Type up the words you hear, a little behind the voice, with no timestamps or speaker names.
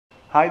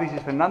Hi, this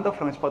is Fernando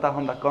from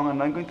Spotahome.com,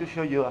 and I'm going to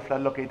show you a flat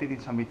located in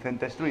San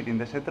Vicente Street in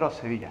the center of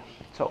Sevilla.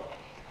 So,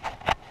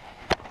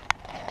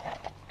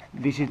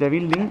 this is the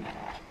building.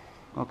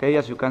 Okay,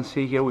 as you can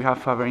see here we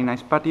have a very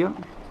nice patio.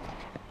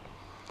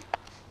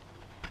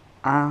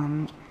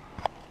 And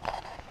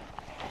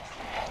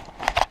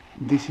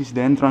this is the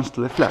entrance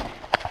to the flat.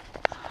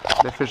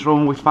 The first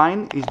room we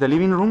find is the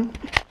living room.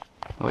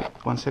 Wait,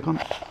 1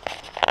 second.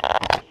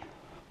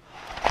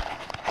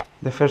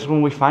 The first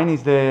room we find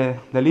is the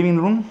living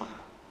room.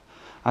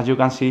 As you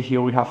can see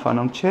here we have an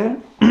armchair.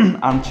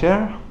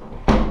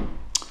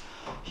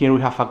 Here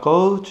we have a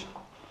couch,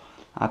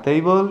 a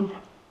table,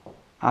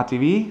 a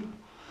TV,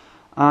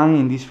 and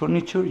in this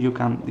furniture you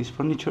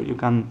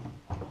can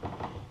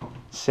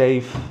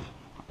save,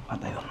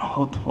 but I don't know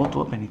how to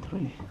open it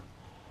really.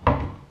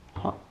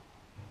 Huh.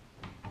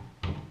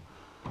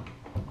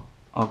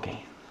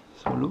 Okay,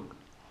 so look,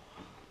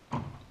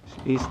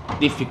 it's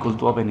difficult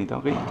to open it,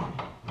 okay?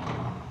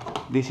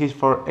 This is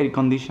for air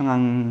conditioning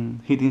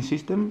and heating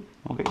system,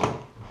 okay?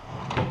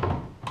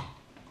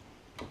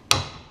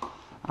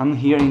 And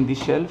here in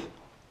this shelf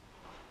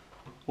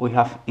we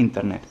have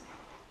internet.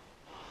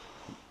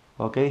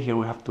 Okay, here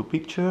we have 2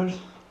 pictures,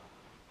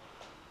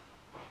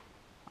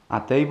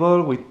 a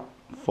table with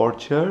 4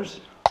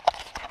 chairs,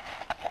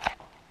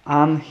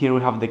 and here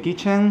we have the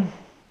kitchen.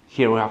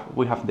 Here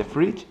we have the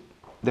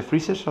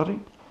freezer, sorry,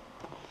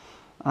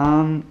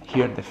 and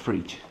here the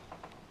fridge.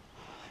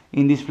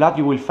 In this flat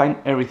you will find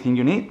everything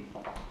you need.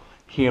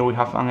 Here we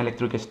have an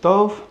electric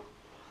stove,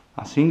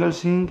 a single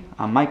sink,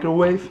 a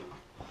microwave,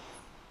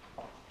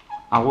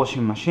 a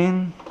washing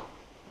machine,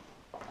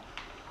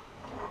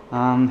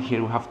 and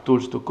here we have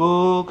tools to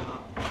cook,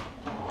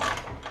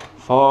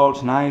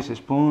 forks, knives,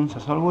 spoons,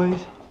 as always.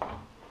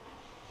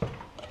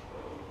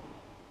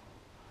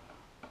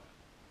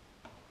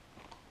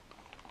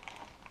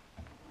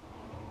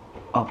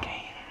 Okay.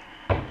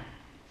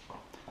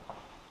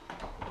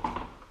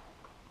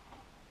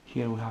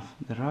 Here we have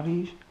the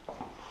rubbish.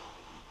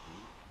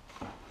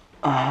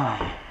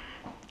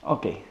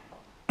 Okay.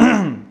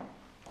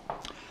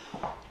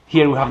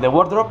 Here we have the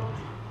wardrobe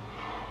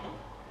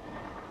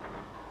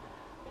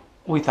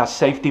with a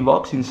safety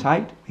box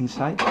inside.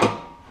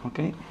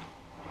 Okay.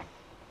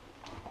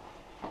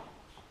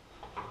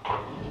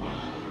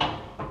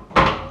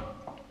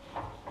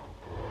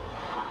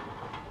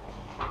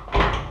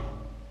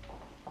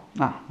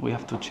 We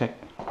have to check.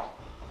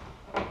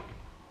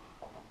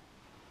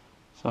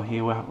 So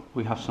here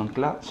we have some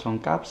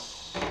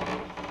cups,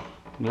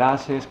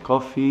 glasses,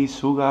 coffee,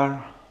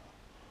 sugar,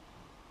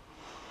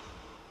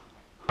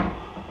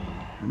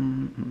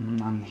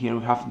 and here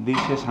we have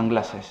dishes and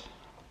glasses.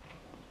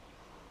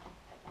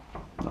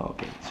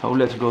 Okay, so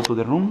let's go to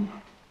the room.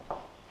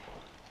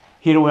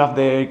 Here we have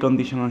the air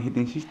conditioning and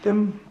heating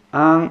system,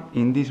 and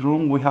in this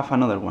room we have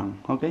another one.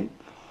 Okay,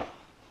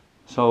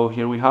 so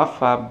here we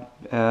have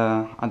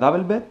a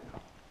double bed.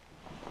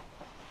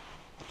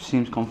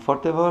 Seems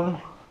comfortable.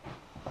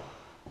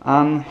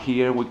 And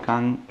here we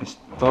can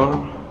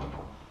store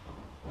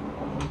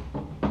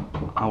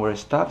our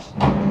stuffs.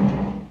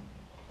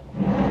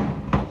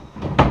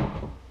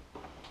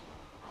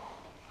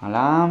 A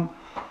lamp.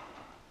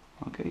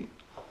 Okay.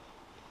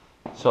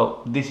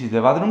 So this is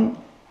the bathroom.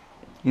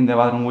 In the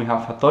bathroom we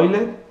have a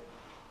toilet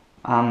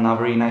and a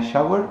very nice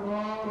shower.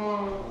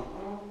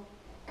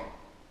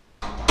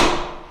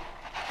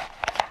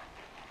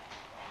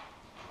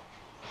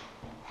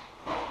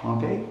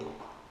 Okay.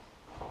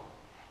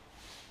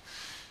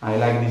 I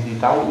like this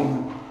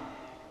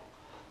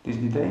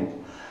detail.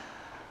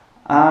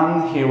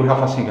 And here we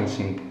have a single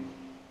sink.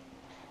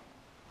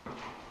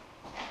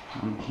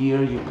 And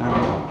here you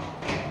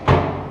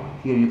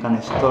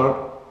can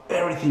store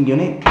everything you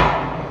need.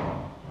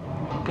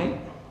 Okay.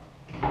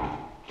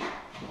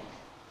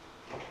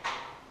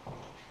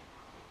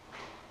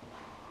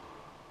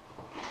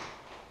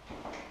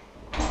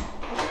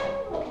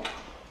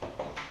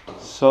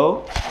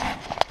 So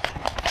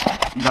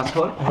that's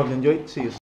all. I hope you enjoyed. See you soon.